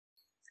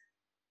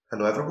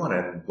Hello everyone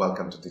and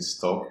welcome to this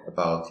talk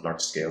about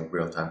large-scale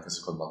real-time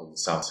physical modeling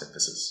sound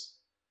synthesis.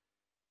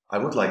 I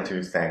would like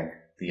to thank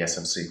the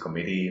SMC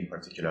committee, in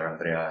particular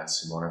Andrea and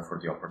Simone, for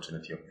the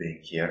opportunity of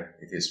being here.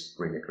 It is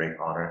really a great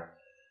honor.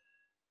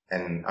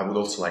 And I would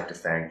also like to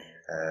thank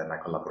my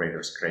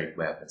collaborators Craig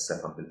Webb and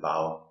Stefan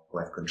Bilbao, who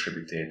have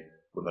contributed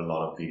with a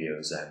lot of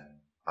videos and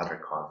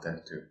other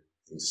content to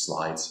these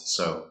slides.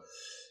 So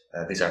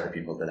these are the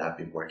people that I've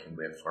been working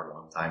with for a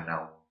long time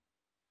now,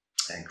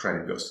 and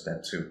credit goes to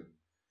them too.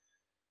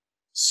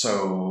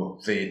 So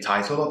the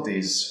title of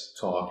this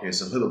talk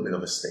is a little bit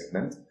of a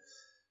statement,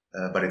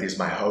 but it is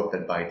my hope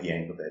that by the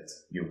end of it,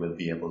 you will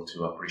be able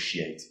to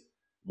appreciate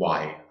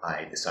why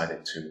I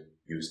decided to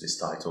use this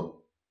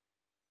title.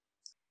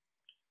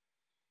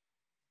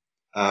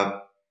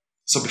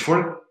 So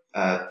before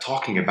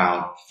talking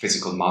about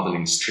physical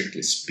modeling,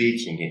 strictly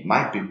speaking, it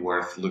might be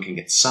worth looking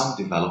at some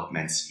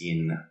developments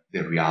in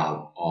the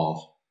realm of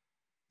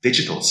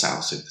digital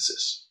sound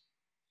synthesis.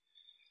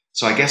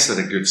 So I guess that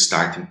a good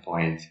starting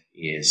point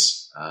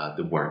is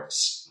the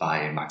works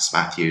by Max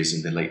Matthews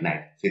in the late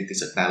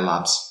 1950s at Bell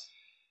Labs,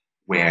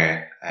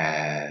 where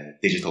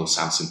digital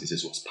sound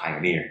synthesis was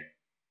pioneered,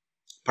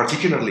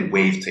 particularly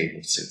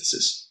wavetable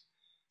synthesis.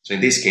 So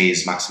in this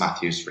case, Max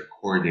Matthews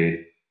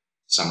recorded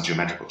some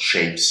geometrical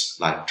shapes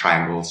like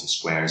triangles and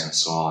squares and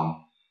so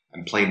on,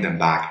 and played them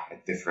back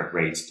at different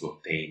rates to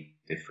obtain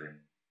a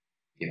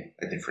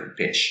different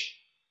pitch.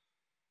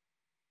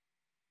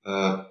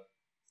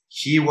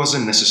 He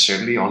wasn't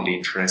necessarily only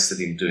interested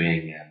in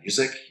doing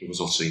music, he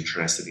was also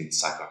interested in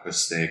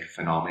psychoacoustic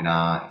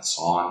phenomena and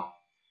so on.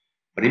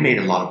 But he made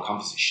a lot of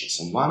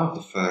compositions, and one of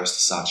the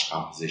first such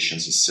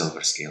compositions is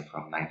Silver Scale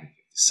from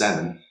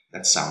 1957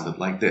 that sounded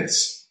like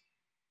this.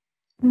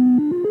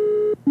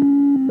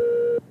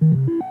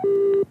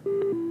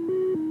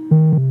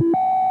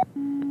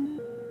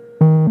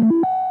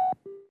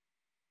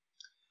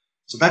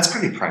 So that's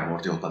pretty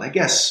primordial, but I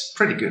guess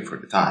pretty good for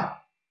the time.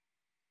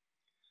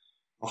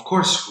 Of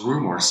course,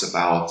 rumors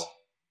about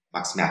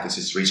Max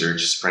Matthews'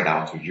 research spread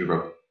out to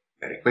Europe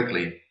very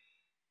quickly,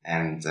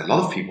 and a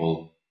lot of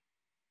people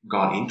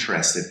got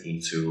interested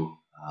into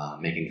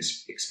making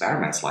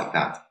experiments like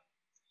that.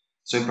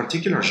 So in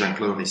particular,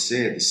 Jean-Claude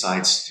Risset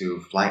decides to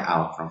fly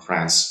out from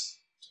France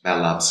to Bell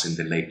Labs in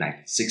the late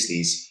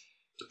 1960s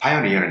to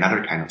pioneer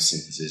another kind of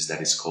synthesis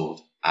that is called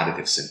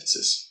additive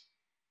synthesis.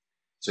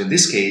 So in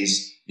this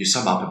case, you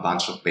sum up a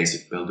bunch of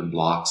basic building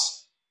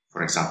blocks,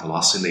 for example,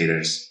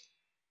 oscillators,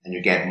 and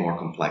you get more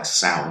complex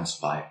sounds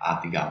by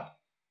adding up,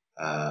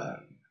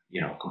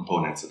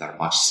 components that are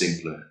much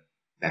simpler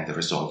than the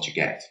result you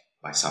get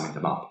by summing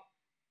them up.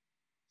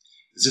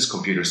 This is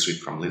Computer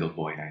Suite from Little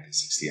Boy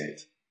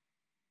 1968.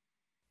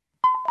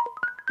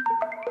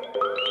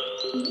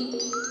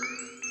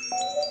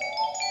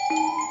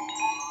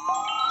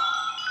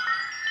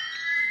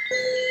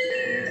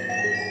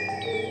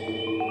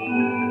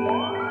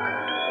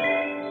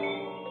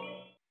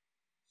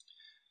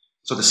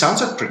 So the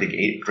sounds are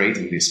pretty great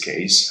in this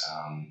case,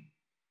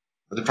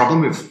 but the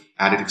problem with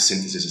additive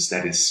synthesis is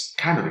that it's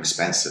kind of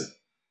expensive.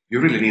 You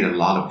really need a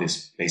lot of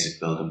these basic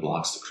building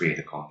blocks to create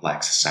a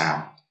complex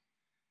sound.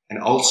 And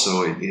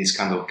also it is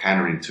kind of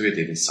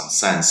counterintuitive in some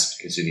sense,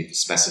 because you need to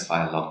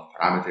specify a lot of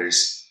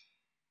parameters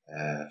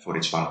for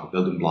each one of the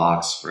building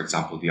blocks. For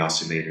example, the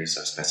oscillators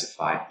are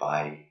specified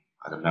by,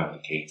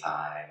 decay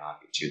time,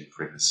 amplitude,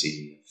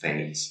 frequency,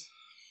 phase.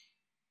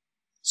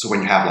 So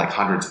when you have like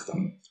hundreds of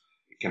them,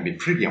 can be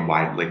pretty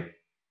unwieldy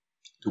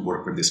to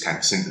work with this kind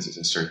of synthesis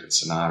in certain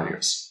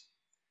scenarios.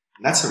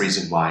 And that's the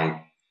reason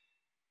why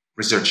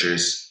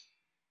researchers,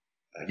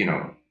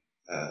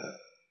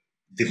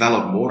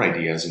 develop more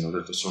ideas in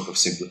order to sort of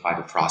simplify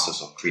the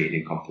process of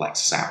creating complex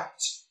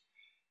sounds.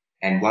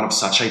 And one of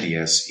such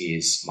ideas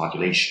is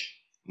modulation.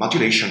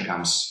 Modulation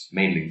comes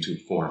mainly in two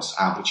forms,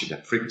 amplitude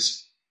and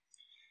frequency.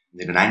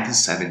 In the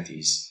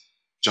 1970s,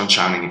 John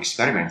Channing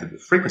experimented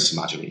with frequency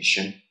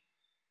modulation.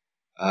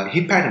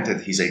 He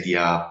patented his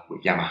idea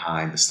with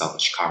Yamaha and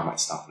established Karma at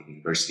Stanford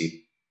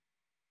University.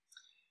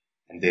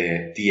 And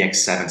the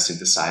DX7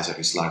 synthesizer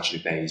is largely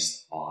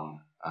based on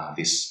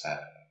this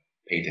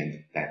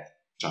patent that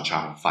John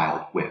Channing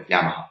filed with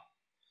Yamaha.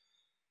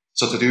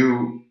 So to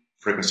do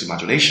frequency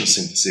modulation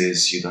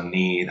synthesis, you don't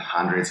need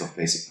hundreds of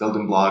basic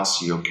building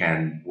blocks. You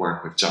can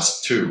work with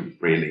just two,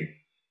 really,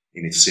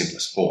 in its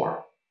simplest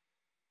form.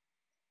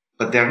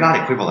 But they're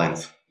not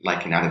equivalent,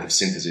 like in additive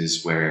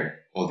synthesis, where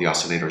all the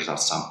oscillators are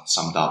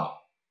summed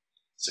up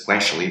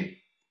sequentially.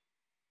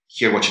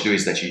 Here what you do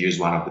is that you use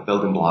one of the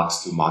building blocks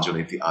to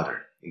modulate the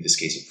other, in this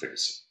case in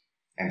frequency.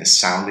 And the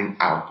sounding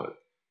output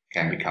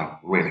can become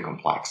really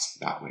complex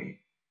that way.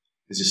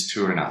 This is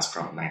Turenas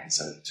from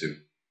 1972.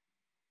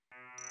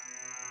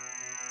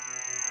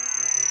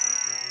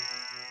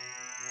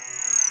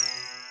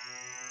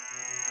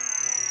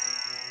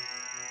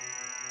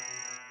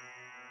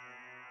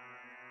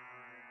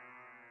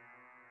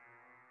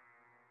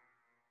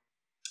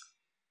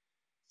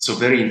 So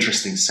very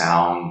interesting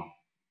sound,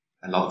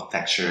 a lot of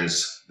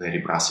textures, very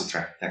brassy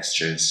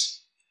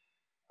textures.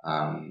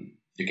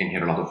 You can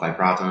hear a lot of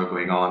vibrato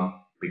going on,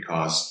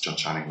 because John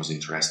Channing was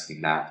interested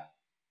in that.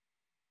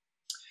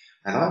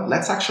 And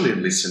let's actually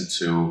listen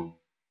to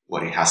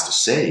what he has to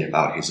say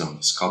about his own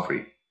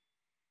discovery.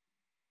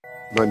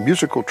 My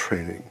musical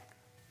training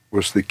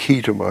was the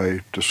key to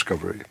my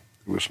discovery.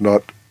 It was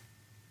not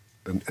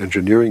an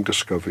engineering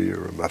discovery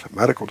or a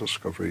mathematical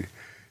discovery.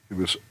 It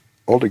was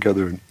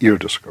altogether an ear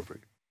discovery.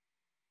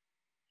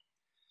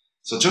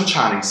 So John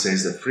Channing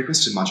says that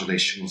frequency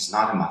modulation was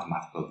not a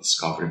mathematical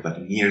discovery, but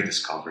an ear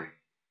discovery.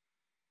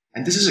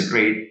 And this is a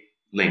great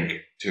link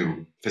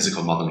to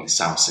physical modeling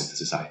sound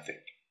synthesis, I think.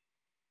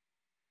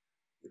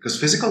 Because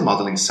physical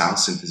modeling sound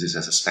synthesis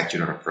has a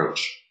specular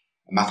approach,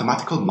 a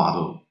mathematical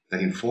model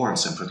that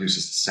informs and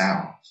produces the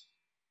sound.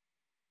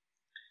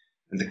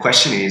 And the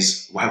question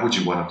is, why would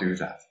you want to do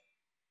that?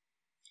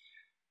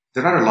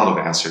 There are a lot of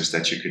answers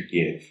that you could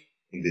give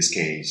in this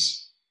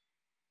case.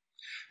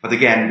 But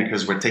again,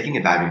 because we're taking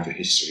a dive into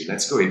history,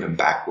 let's go even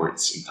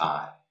backwards in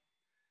time.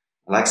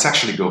 Let's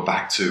actually go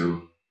back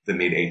to the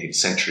mid-18th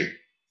century.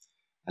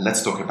 And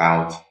let's talk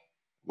about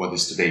what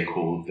is today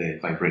called the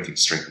vibrating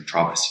string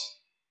controversy.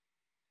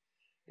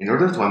 In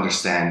order to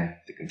understand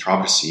the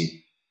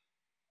controversy,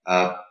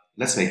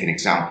 let's make an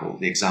example.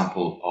 The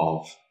example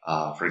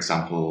of, for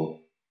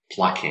example,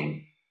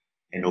 plucking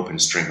an open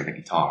string on a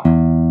guitar.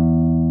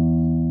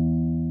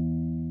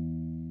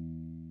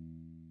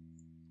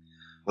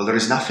 Well, there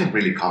is nothing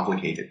really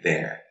complicated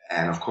there.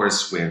 And of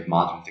course, with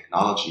modern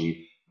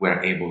technology,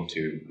 we're able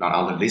to not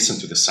only listen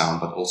to the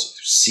sound, but also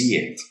to see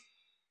it.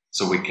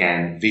 So we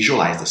can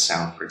visualize the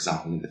sound, for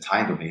example, in the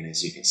time domain.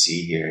 As you can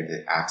see here,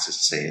 the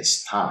axis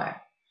says time.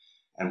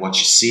 And what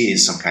you see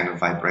is some kind of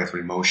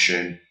vibratory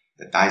motion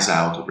that dies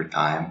out over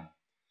time.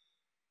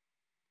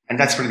 And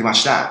that's pretty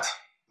much that.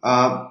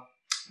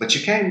 But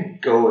you can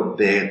go a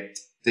bit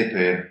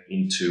deeper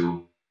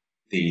into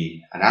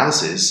the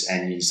analysis,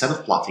 and instead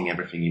of plotting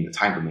everything in the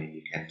time domain,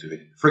 you can do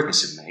it in the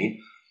frequency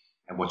domain.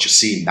 And what you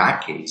see in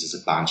that case is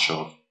a bunch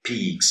of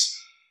peaks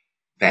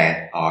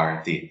that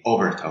are the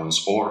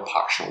overtones or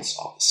partials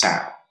of the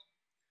sound.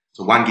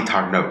 So one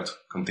guitar note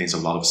contains a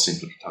lot of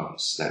simpler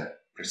tones that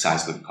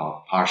precisely we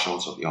call the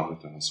partials or the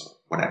overtones or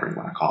whatever you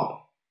want to call them.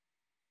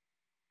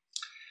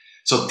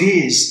 So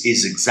this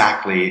is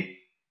exactly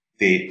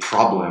the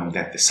problem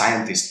that the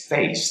scientists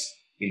faced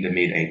in the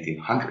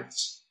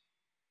mid-1800s.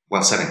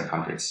 Well,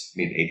 1700s,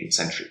 mid-18th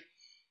century.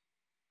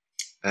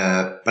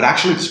 But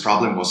actually this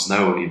problem was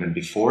known even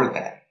before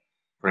then.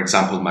 For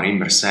example, Marin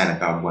Mersenne,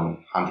 about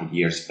 100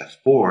 years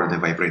before the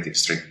vibrating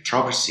string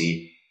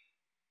controversy,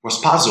 was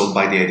puzzled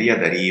by the idea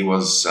that he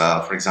was,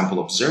 for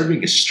example,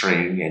 observing a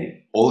string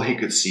and all he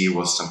could see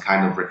was some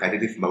kind of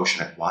repetitive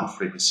motion at one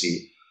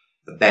frequency.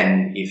 But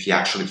then if he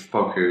actually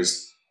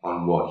focused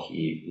on what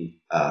he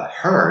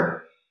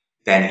heard,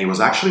 then he was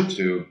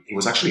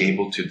actually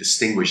able to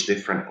distinguish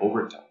different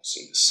overtones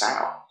in the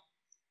sound.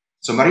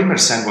 So Marin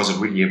Mersenne wasn't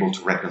really able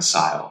to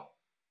reconcile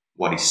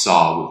what he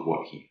saw with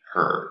what he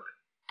heard.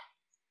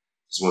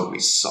 So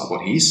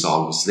what he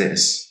saw was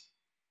this.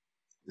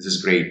 This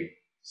is great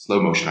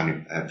slow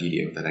motion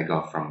video that I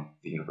got from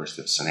the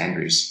University of St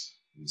Andrews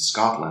in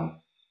Scotland.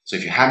 So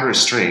if you hammer a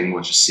string,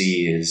 what you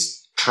see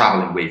is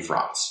traveling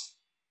wavefronts.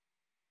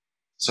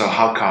 So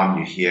how come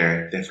you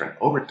hear different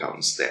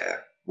overtones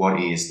there? What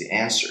is the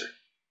answer?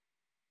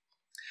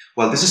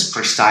 Well, this is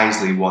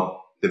precisely what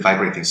the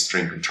vibrating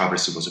string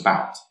controversy was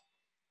about.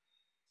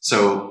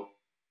 So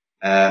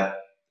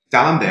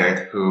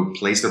D'Alembert, who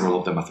plays the role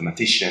of the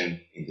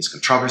mathematician in this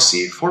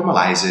controversy,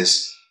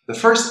 formalizes the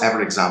first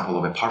ever example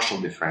of a partial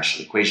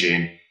differential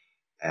equation,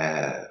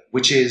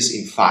 which is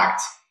in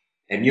fact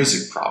a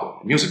musical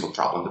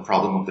problem, the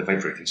problem of the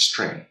vibrating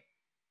string.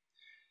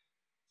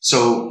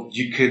 So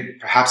you could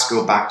perhaps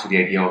go back to the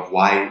idea of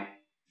why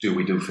do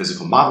we do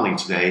physical modeling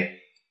today?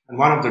 And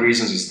one of the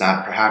reasons is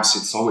that perhaps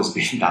it's always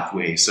been that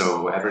way.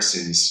 So ever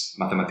since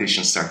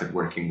mathematicians started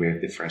working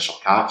with differential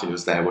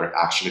calculus, they were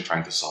actually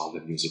trying to solve a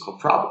musical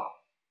problem.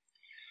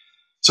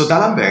 So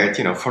D'Alembert,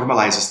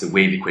 formalizes the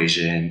wave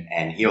equation,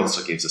 and he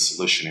also gives a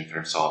solution in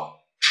terms of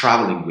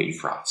traveling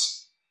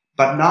wavefronts,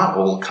 but not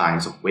all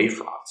kinds of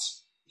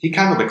wavefronts. He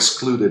kind of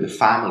excluded a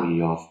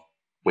family of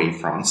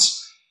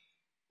wavefronts,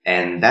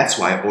 and that's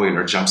why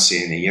Euler jumps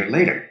in a year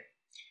later.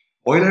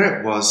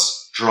 Euler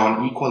was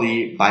drawn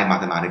equally by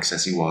mathematics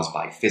as he was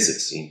by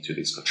physics into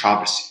this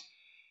controversy.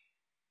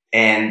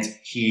 And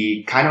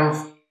he kind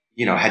of,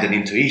 had an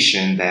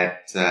intuition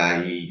that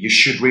you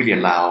should really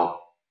allow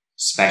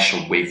special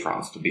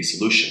wavefronts to be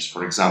solutions.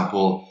 For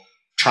example,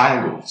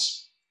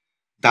 triangles.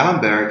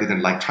 D'Alembert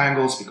didn't like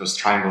triangles because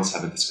triangles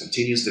have a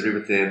discontinuous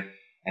derivative,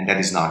 and that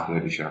is not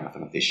good if you're a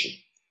mathematician.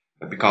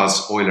 But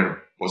because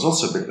Euler was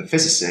also a bit of a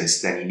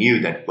physicist, then he knew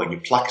that when you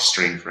pluck a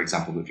string, for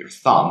example, with your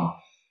thumb,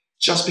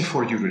 just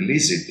before you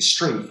release it, the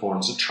string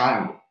forms a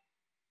triangle.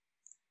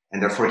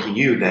 And therefore he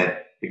knew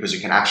that because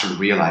you can actually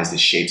realize the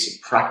shapes in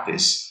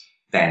practice,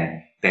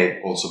 then they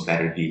also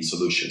better be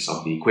solutions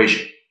of the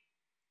equation.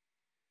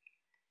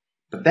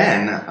 But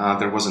then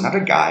there was another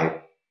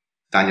guy,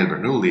 Daniel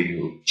Bernoulli,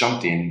 who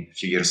jumped in a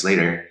few years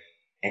later,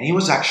 and he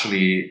was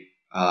actually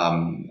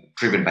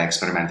driven by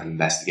experimental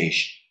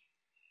investigation.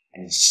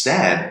 And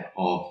instead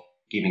of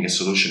giving a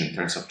solution in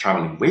terms of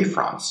traveling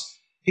wavefronts,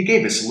 he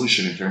gave a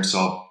solution in terms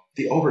of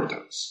the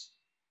overtones,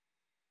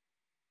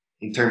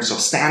 in terms of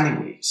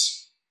standing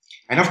waves.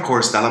 And of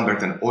course,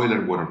 D'Alembert and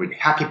Euler weren't really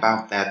happy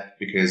about that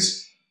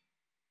because,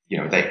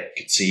 they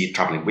could see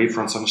traveling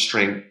wavefronts on a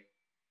string.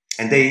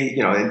 And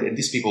and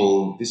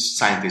these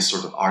scientists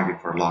sort of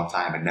argued for a long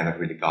time and never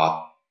really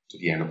got to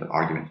the end of the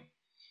argument.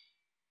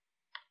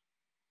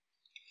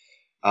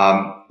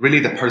 Really,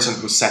 the person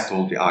who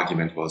settled the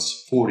argument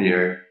was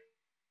Fourier,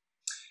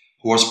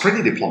 who was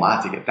pretty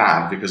diplomatic at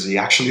that because he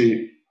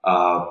actually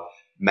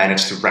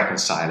managed to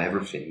reconcile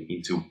everything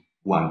into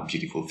one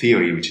beautiful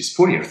theory, which is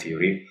Fourier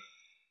theory.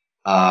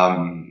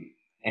 And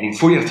in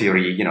Fourier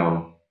theory,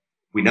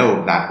 we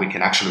know that we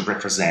can actually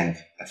represent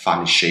a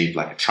funny shape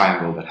like a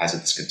triangle that has a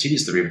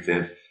discontinuous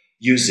derivative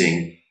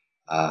using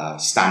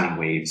standing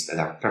waves that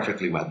are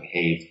perfectly well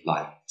behaved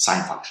like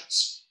sine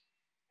functions.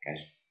 Okay?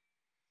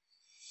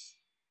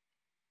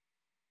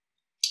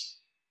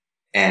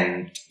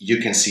 And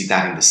you can see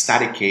that in the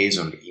static case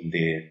or in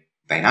the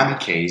dynamic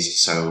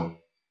case. So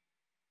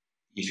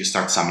if you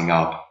start summing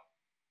up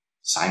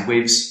sine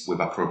waves with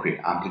appropriate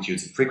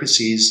amplitudes and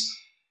frequencies,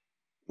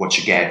 what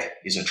you get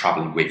is a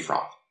traveling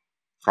wavefront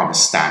from a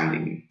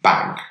standing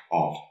bank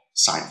of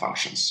sine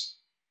functions.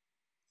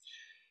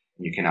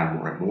 You can add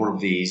more and more of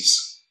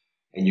these,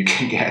 and you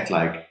can get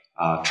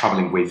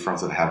traveling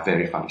wavefronts that have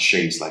very funny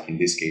shapes, like in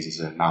this case is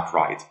an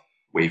upright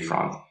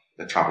wavefront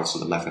that travels to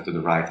the left and to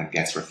the right and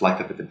gets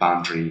reflected at the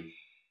boundary.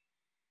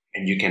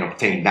 And you can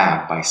obtain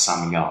that by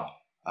summing up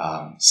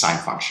sine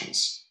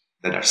functions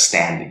that are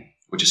standing,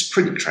 which is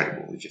pretty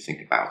incredible if you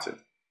think about it.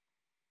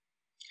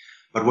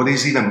 But what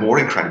is even more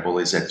incredible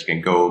is that you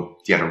can go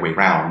the other way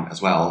around as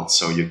well.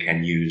 So you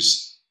can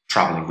use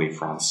traveling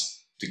wavefronts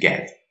to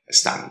get a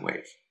standing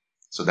wave.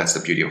 So that's the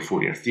beauty of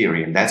Fourier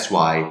theory. And that's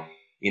why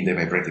in the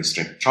vibrating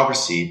string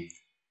controversy,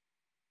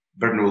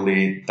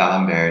 Bernoulli,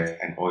 D'Alembert,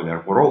 and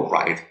Euler were all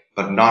right,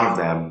 but none of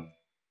them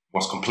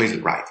was completely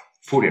right.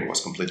 Fourier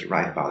was completely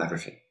right about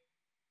everything.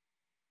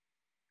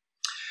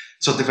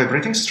 So the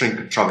vibrating string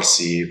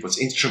controversy was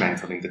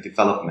instrumental in the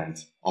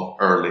development of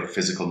early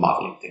physical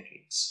modeling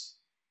techniques.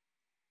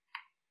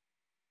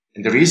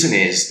 And the reason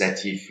is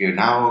that if you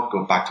now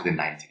go back to the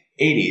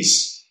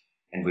 1980s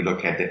and we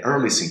look at the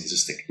early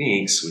synthesis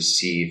techniques, we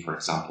see, for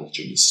example,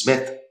 Julius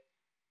Smith,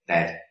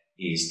 that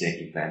is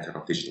the inventor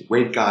of digital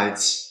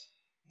waveguides.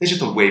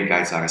 Digital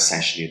waveguides are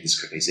essentially a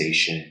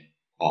discretization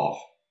of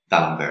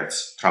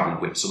D'Alembert's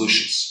traveling wave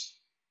solutions.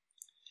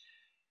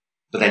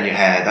 But then you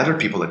had other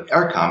people at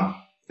ERCAM,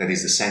 that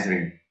is the center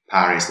in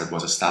Paris that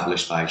was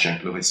established by Jean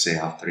Clovetzé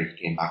after he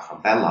came back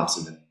from Bell Labs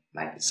in the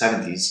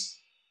 1970s.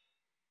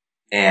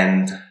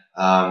 And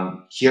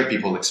here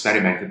people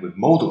experimented with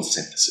modal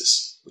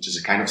synthesis, which is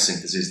a kind of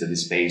synthesis that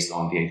is based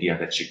on the idea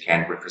that you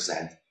can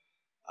represent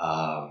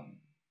a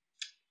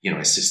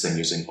system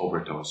using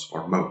overtones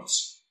or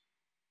modes.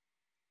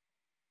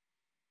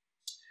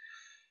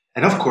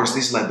 And of course,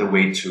 this led the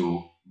way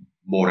to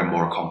more and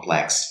more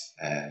complex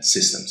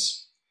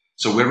systems.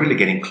 So we're really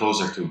getting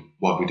closer to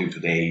what we do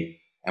today,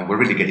 and we're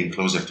really getting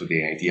closer to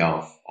the idea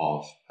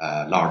of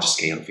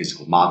large-scale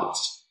physical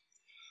models.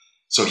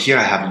 So here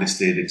I have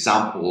listed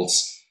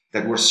examples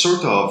that were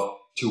sort of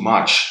too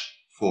much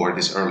for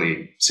these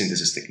early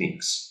synthesis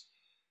techniques.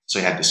 So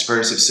you had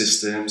dispersive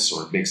systems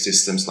or big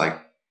systems like,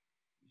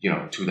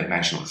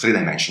 two-dimensional,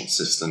 three-dimensional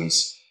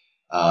systems,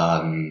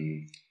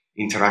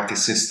 interactive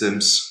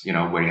systems,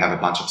 where you have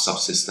a bunch of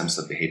subsystems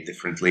that behave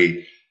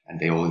differently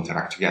and they all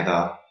interact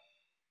together.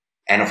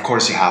 And of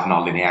course, you have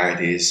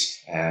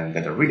nonlinearities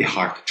that are really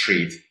hard to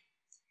treat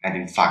and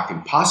in fact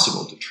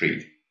impossible to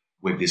treat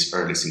with these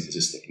early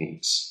synthesis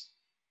techniques.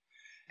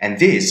 And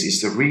this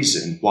is the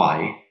reason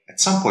why, at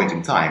some point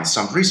in time,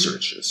 some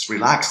researchers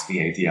relaxed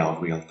the idea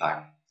of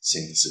real-time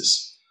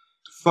synthesis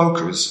to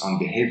focus on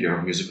behavior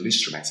of musical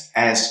instruments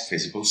as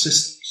physical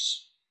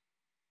systems.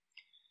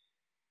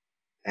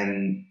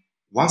 And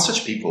one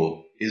such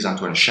people is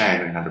Antoine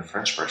Chen, another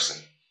French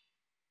person,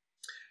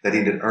 that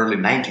in the early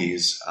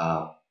 90s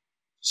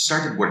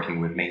started working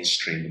with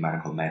mainstream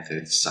numerical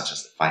methods such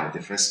as the finite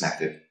difference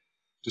method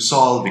to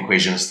solve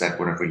equations that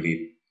weren't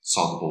really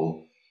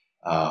solvable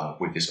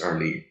with these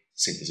early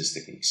synthesis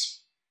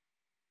techniques.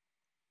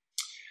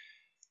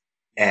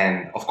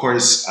 And of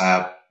course,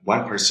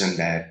 one person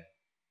that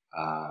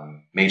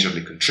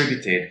majorly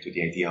contributed to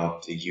the idea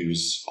of the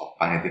use of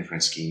finite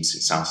difference schemes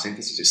in sound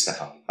synthesis is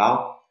Stéphane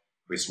Libaud,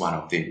 who is one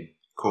of the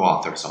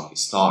co-authors on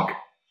this talk.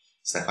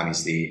 Stéphane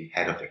is the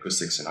head of the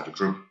acoustics and audio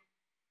group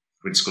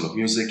with School of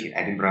Music in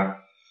Edinburgh,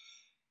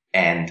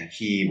 and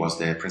he was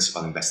the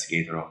principal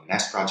investigator of the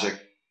NEST project,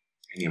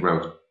 and he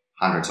wrote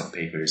hundreds of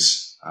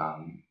papers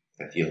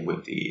that deal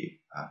with the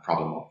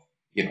problem of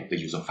the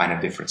use of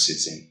finite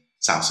differences in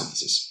sound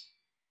synthesis.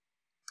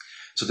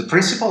 So the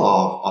principle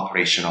of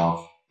operation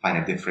of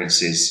finite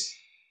differences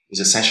is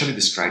essentially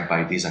described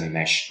by this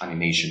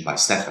animation by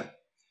Stefan.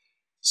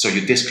 So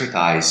you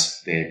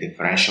discretize the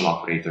differential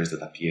operators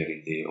that appear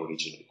in the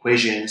original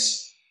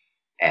equations,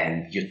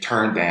 and you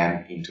turn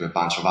them into a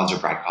bunch of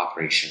algebraic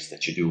operations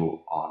that you do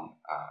on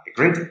a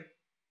grid.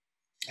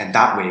 And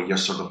that way you're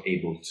sort of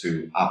able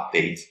to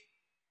update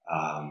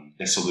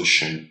the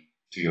solution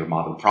to your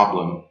model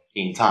problem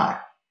in time.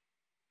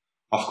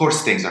 Of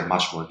course, things are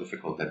much more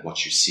difficult than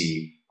what you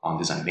see on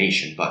this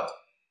animation, but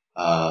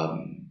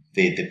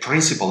the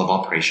principle of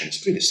operation is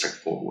pretty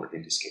straightforward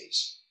in this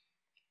case.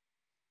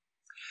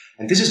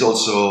 And this is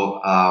also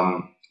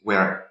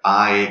where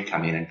I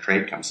come in and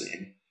Craig comes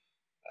in,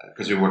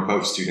 because we were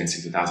both students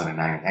in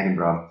 2009 in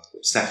Edinburgh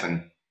with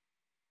Stefan.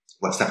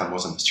 Well, Stefan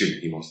wasn't a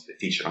student, he was the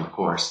teacher on the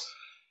course.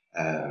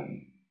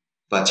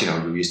 But,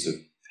 we used to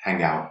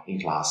hang out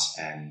in class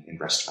and in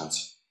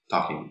restaurants,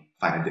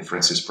 finding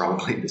differences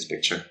probably in this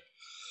picture.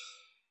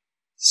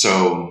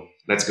 So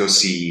let's go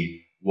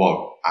see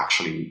what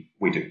actually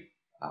we do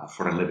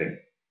for a living.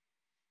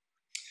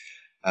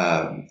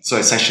 So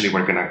essentially,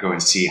 we're going to go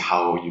and see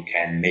how you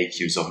can make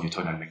use of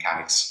Newtonian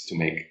mechanics to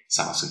make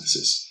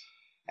semosynthesis.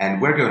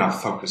 And we're going to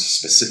focus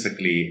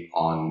specifically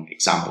on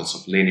examples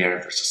of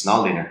linear versus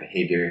nonlinear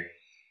behavior.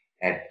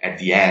 At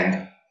the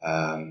end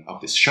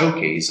of this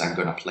showcase, I'm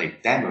going to play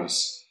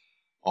demos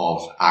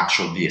of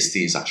actual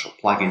VSTs, actual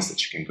plugins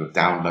that you can go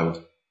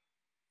download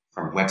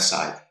from a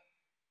website.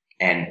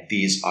 And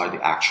these are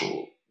the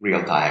actual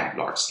real-time,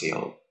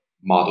 large-scale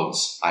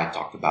models I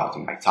talked about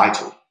in my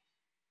title.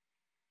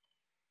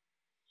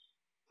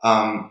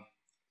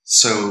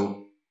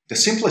 So the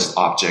simplest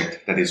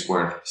object that is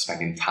worth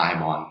spending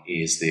time on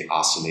is the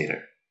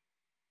oscillator.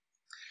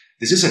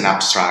 This is an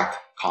abstract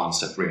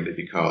concept, really,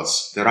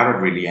 because there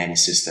aren't really any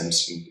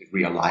systems in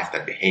real life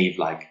that behave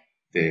like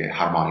the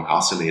harmonic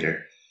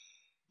oscillator.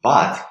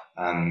 But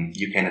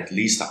you can at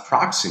least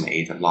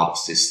approximate a lot of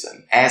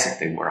systems as if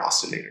they were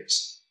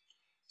oscillators.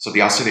 So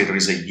the oscillator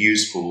is a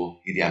useful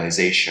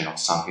idealization of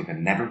something that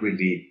never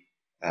really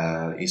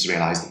is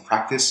realized in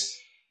practice,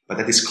 but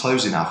that is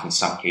close enough in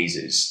some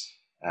cases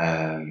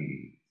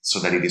so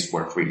that it is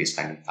worth really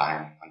spending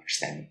time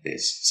understanding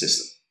this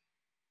system.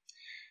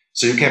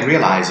 So you can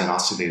realize an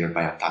oscillator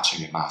by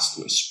attaching a mass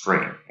to a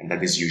spring, and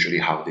that is usually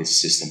how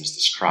this system is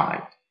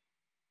described.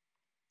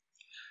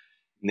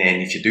 And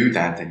then if you do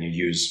that and you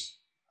use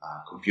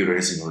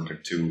computers in order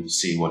to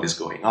see what is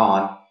going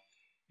on,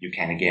 you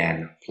can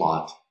again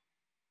plot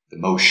the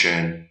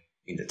motion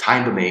in the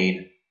time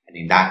domain, and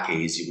in that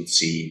case you would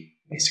see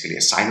basically a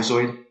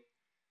sinusoid.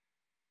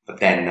 But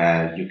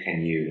then you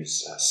can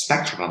use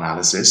spectral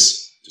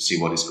analysis to see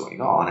what is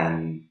going on,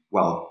 and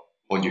well,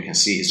 what you can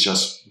see is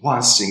just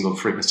one single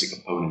frequency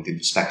component in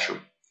the spectrum,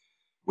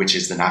 which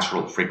is the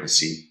natural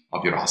frequency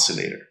of your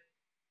oscillator.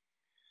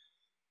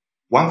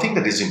 One thing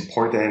that is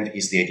important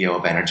is the idea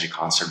of energy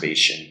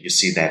conservation. You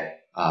see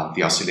that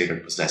the oscillator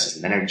possesses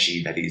an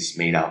energy that is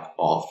made up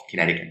of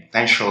kinetic and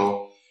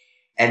potential,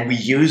 and we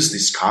use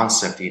this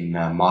concept in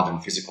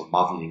modern physical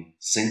modeling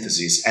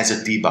synthesis as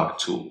a debug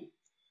tool.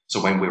 So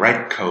when we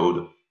write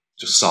code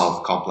to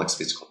solve complex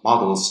physical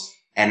models,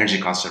 energy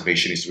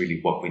conservation is really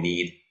what we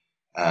need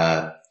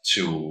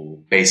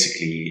to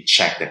basically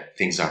check that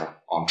things are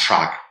on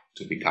track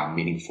to become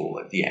meaningful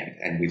at the end,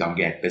 and we don't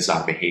get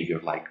bizarre behavior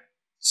like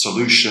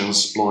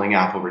solutions blowing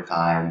up over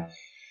time,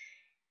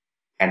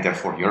 and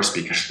therefore your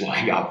speakers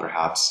blowing up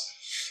perhaps.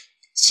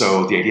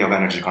 So the idea of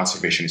energy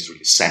conservation is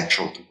really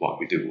central to what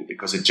we do,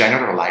 because it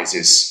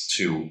generalizes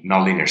to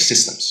nonlinear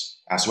systems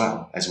as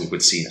well, as we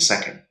would see in a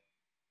second.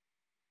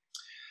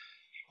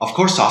 Of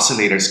course,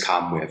 oscillators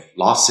come with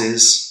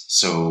losses,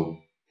 so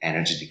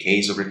energy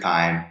decays over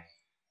time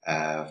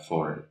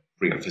for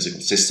real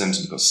physical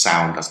systems, because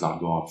sound does not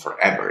go on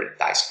forever, it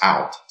dies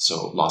out.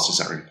 So losses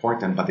are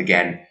important, but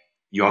again,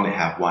 you only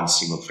have one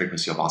single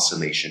frequency of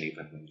oscillation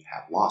even when you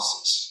have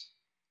losses.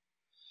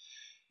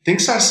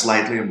 Things are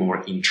slightly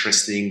more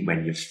interesting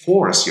when you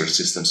force your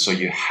system, so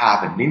you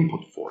have an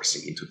input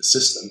forcing into the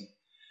system.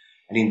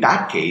 And in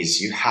that case,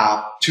 you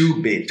have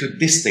two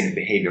distinct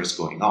behaviors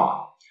going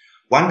on.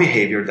 One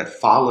behavior that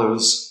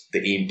follows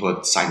the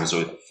input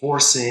sinusoidal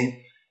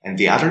forcing, and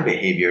the other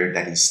behavior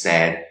that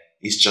instead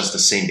is just the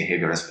same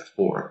behavior as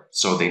before,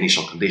 so the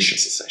initial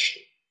conditions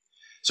essentially.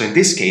 So in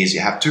this case, you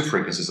have two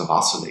frequencies of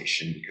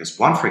oscillation, because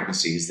one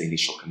frequency is the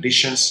initial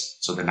conditions,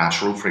 so the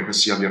natural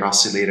frequency of your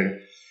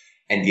oscillator,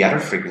 and the other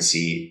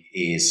frequency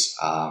is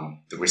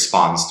the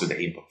response to the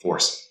input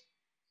forcing.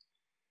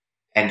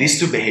 And these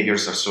two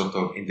behaviors are sort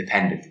of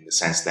independent in the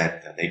sense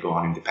that they go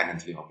on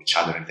independently of each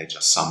other and they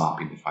just sum up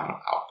in the final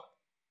output.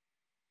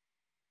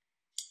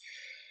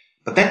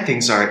 But then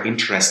things are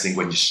interesting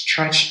when you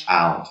stretch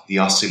out the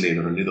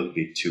oscillator a little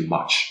bit too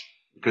much,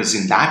 because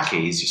in that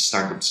case, you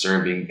start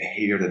observing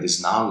behavior that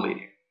is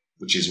nonlinear,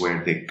 which is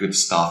where the good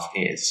stuff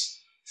is.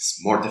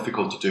 It's more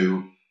difficult to do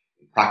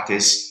in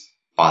practice,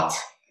 but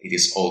it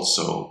is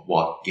also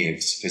what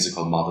gives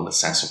physical model a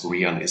sense of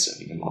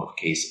realism in a lot of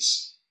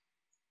cases.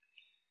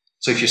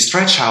 So if you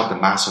stretch out the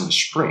mass on the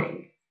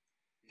spring,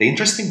 the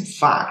interesting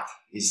fact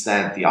is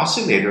that the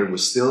oscillator will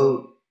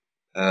still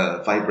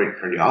vibrate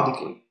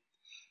periodically.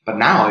 But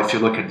now, if you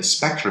look at the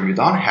spectrum, you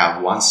don't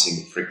have one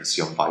single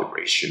frequency of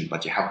vibration,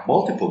 but you have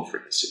multiple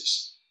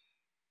frequencies.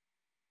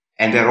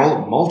 And they're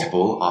all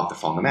multiple of the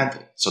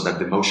fundamental, so that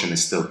the motion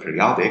is still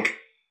periodic,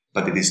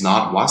 but it is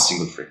not one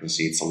single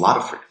frequency, it's a lot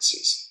of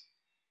frequencies.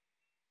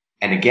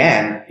 And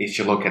again, if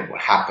you look at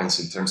what happens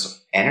in terms of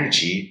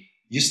energy,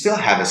 you still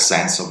have a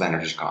sense of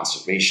energy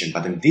conservation,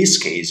 but in this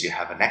case, you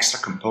have an extra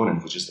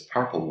component, which is the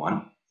purple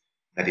one,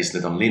 that is the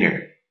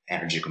nonlinear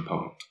energy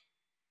component.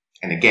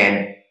 And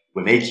again,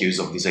 we make use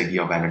of this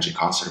idea of energy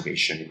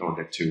conservation in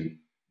order to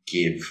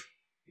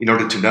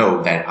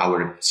know that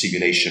our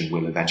simulation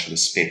will eventually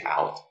spit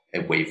out a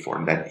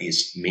waveform that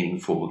is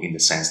meaningful in the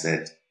sense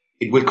that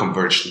it will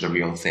converge to the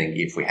real thing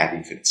if we have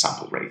infinite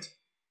sample rate.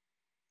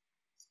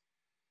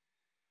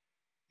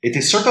 It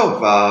is sort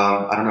of,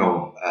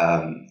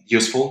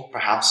 useful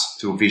perhaps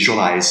to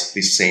visualize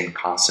these same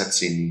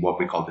concepts in what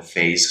we call the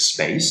phase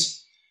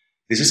space.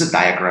 This is a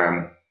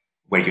diagram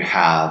where you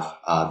have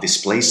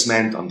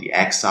displacement on the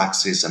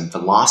x-axis and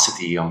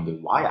velocity on the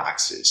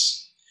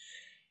y-axis.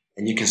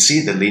 And you can see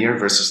the linear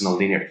versus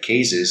nonlinear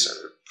cases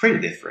are pretty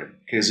different,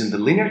 because in the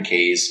linear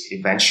case,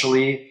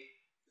 eventually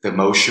the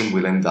motion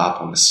will end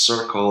up on a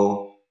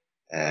circle,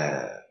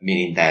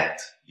 meaning that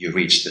you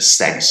reach the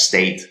steady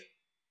state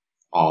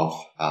of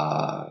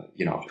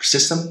your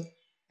system,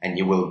 and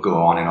you will go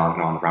on and on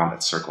and on around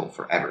that circle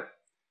forever.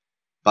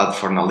 But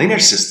for nonlinear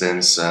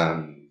systems,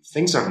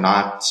 things are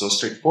not so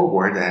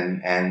straightforward,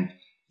 and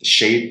the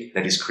shape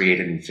that is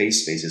created in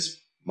phase space is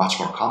much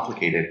more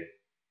complicated.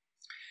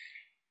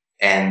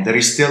 And there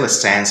is still a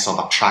sense of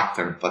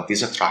attractor, but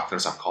these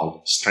attractors are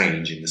called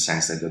strange in the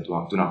sense that they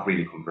do not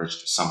really converge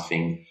to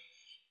something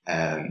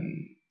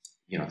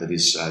that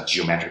is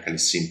geometrically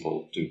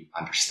simple to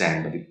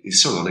understand, but it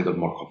is sort of a little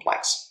more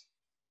complex.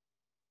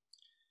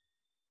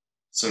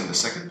 So in the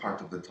second part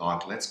of the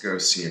talk, let's go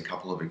see a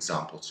couple of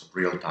examples of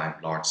real-time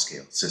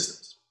large-scale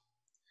systems.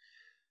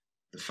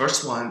 The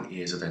first one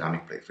is a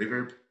dynamic plate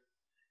reverb,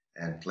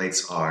 and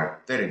plates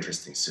are very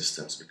interesting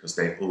systems because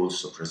they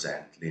also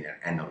present linear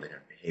and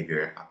nonlinear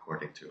behavior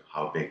according to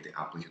how big the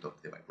amplitude of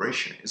the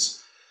vibration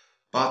is.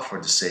 But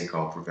for the sake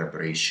of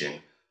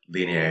reverberation,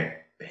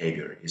 linear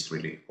behavior is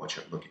really what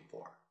you're looking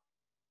for.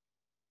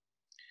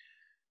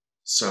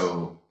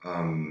 So,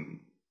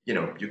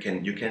 you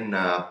can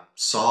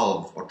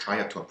solve or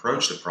try to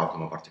approach the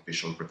problem of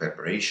artificial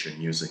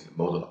reverberation using the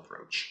modal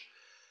approach,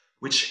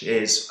 which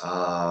is,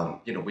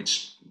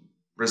 which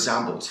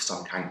resembles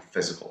some kind of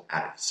physical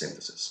additive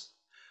synthesis.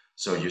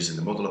 So using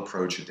the modal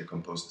approach, you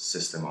decompose the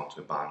system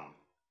onto a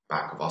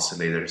bank of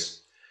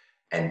oscillators,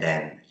 and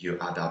then you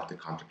add up the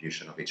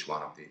contribution of each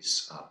one of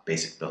these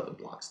basic building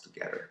blocks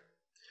together.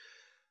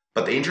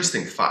 But the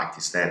interesting fact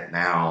is that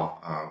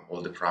now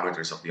all the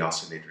parameters of the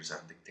oscillators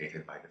are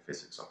dictated by the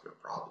physics of your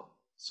problem.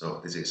 So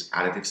this is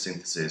additive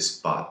synthesis,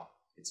 but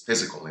it's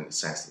physical in the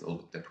sense that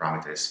all the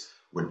parameters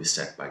will be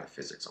set by the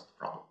physics of the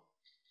problem.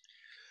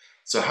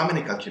 So how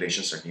many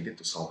calculations are needed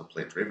to solve the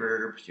plate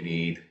reverb? You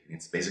need, in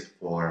its basic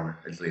form,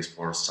 at least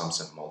 4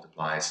 sums and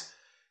multiplies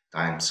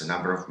times a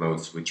number of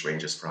modes, which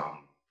ranges from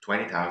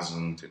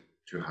 20,000 to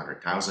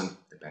 200,000,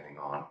 depending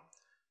on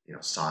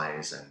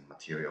size and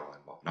material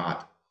and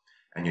whatnot.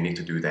 And you need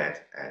to do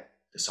that at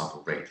the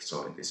sample rate.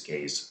 So in this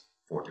case,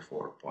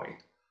 44.1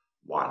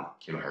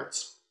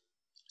 kilohertz.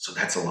 So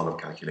that's a lot of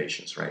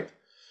calculations, right?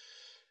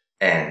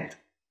 And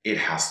it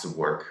has to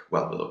work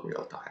well below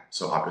real time.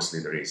 So obviously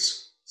there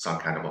is some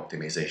kind of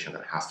optimization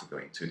that has to go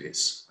into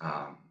this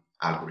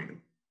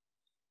algorithm.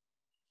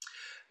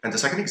 And the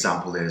second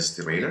example is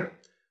derailleur,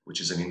 which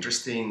is an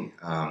interesting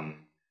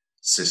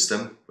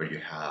system where you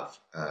have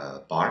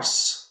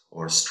bars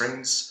or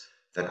strings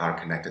that are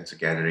connected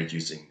together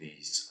using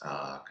these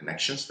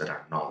connections that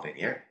are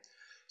nonlinear.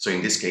 So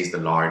in this case, the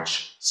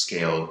large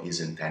scale is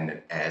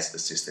intended as the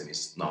system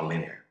is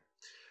nonlinear.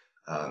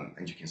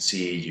 And you can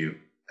see you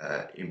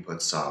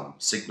input some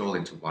signal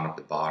into one of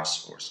the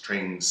bars or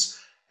strings,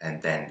 and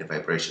then the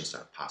vibrations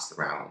are passed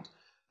around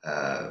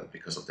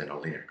because of the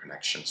nonlinear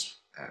connections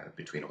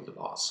between all the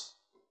bars.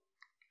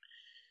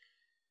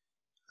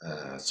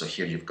 So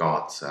here you've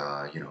got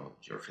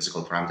your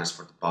physical parameters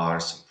for the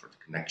bars and for the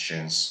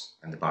connections,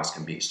 and the bars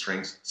can be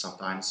strings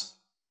sometimes.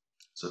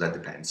 So that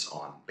depends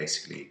on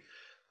basically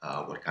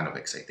what kind of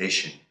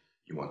excitation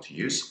you want to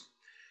use.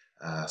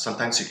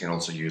 Sometimes you can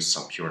also use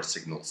some pure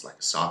signals like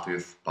a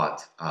sawtooth,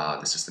 but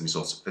the system is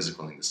also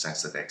physical in the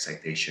sense that the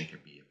excitation can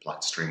be a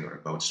plucked string or a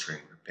bowed string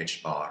or a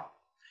pitched bar.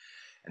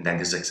 And then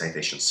this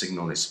excitation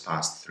signal is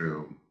passed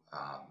through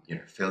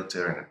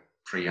filter and a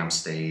preamp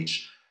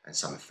stage and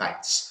some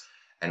effects.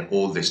 And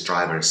all this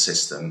driver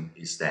system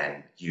is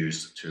then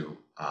used to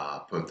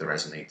put the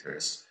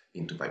resonators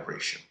into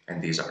vibration.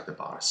 And these are the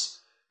bars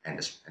and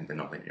the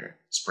nonlinear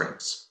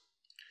springs.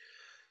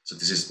 So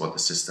this is what the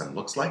system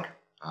looks like.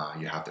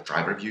 You have the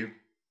driver view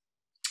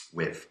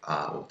with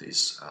all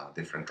these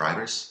different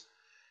drivers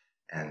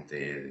and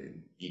the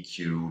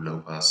EQ, low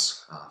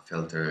pass,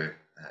 filter,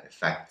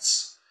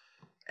 effects.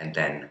 And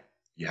then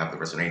you have the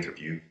resonator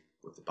view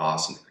with the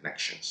bars and the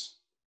connections.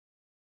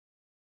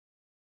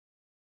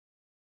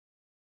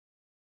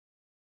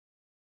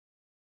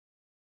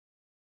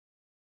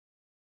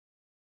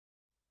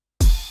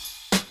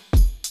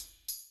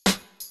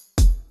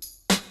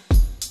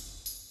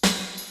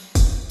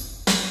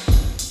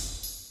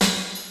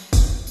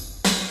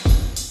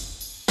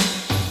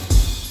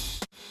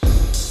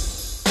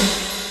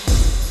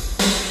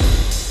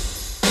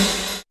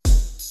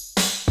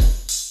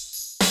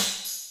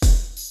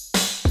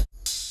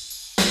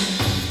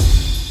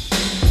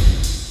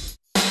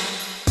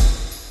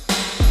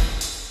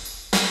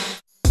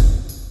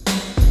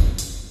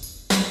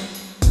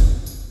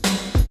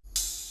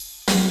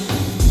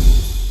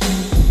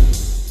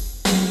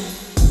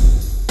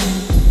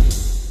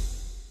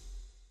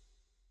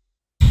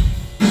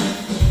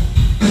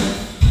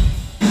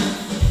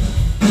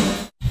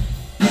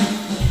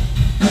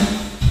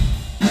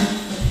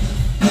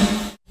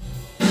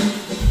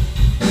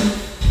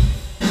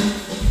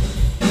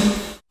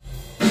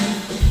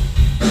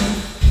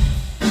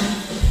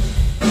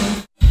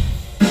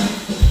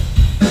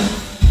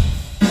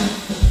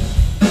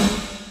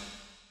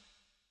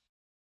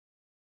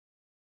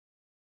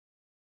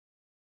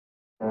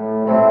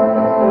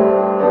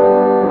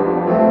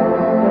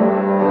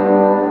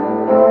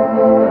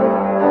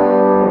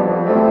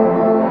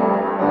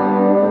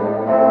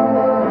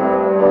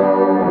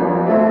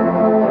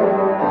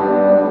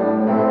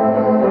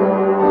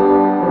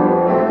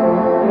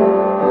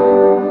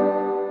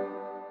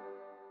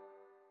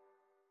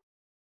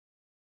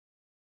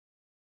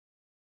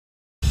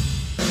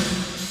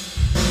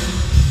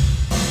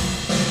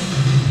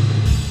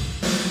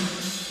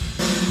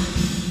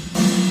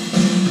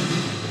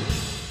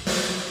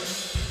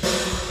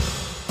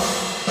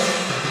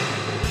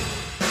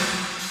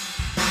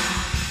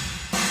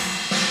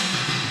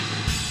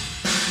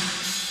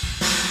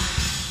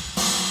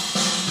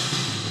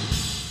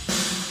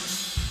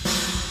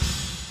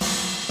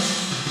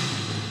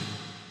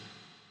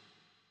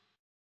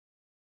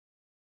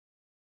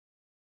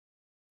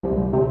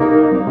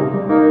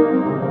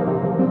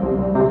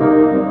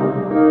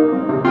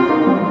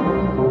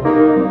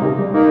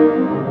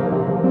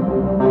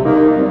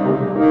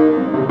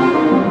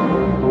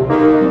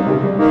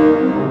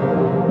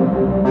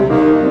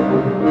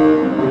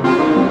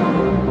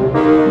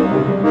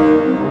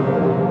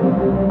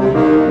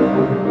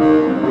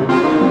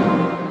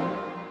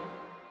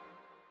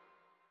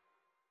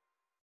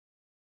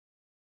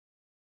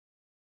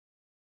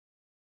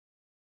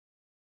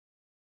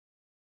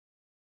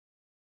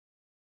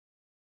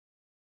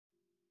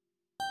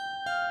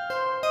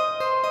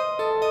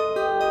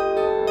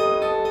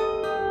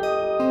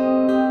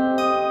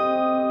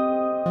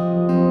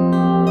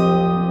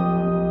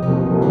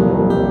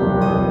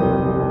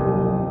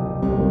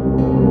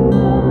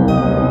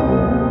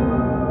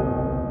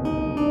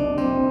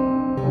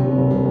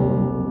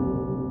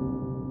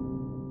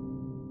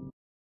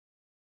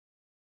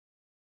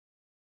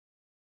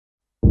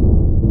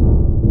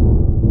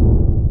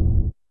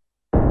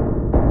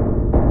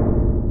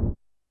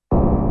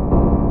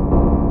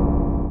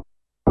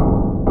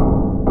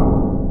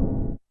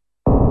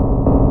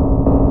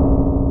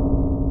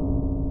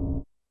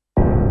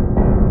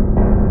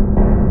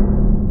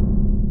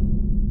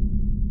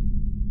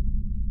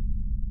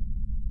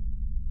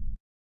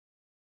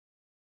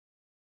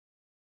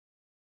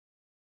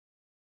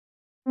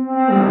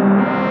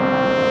 you.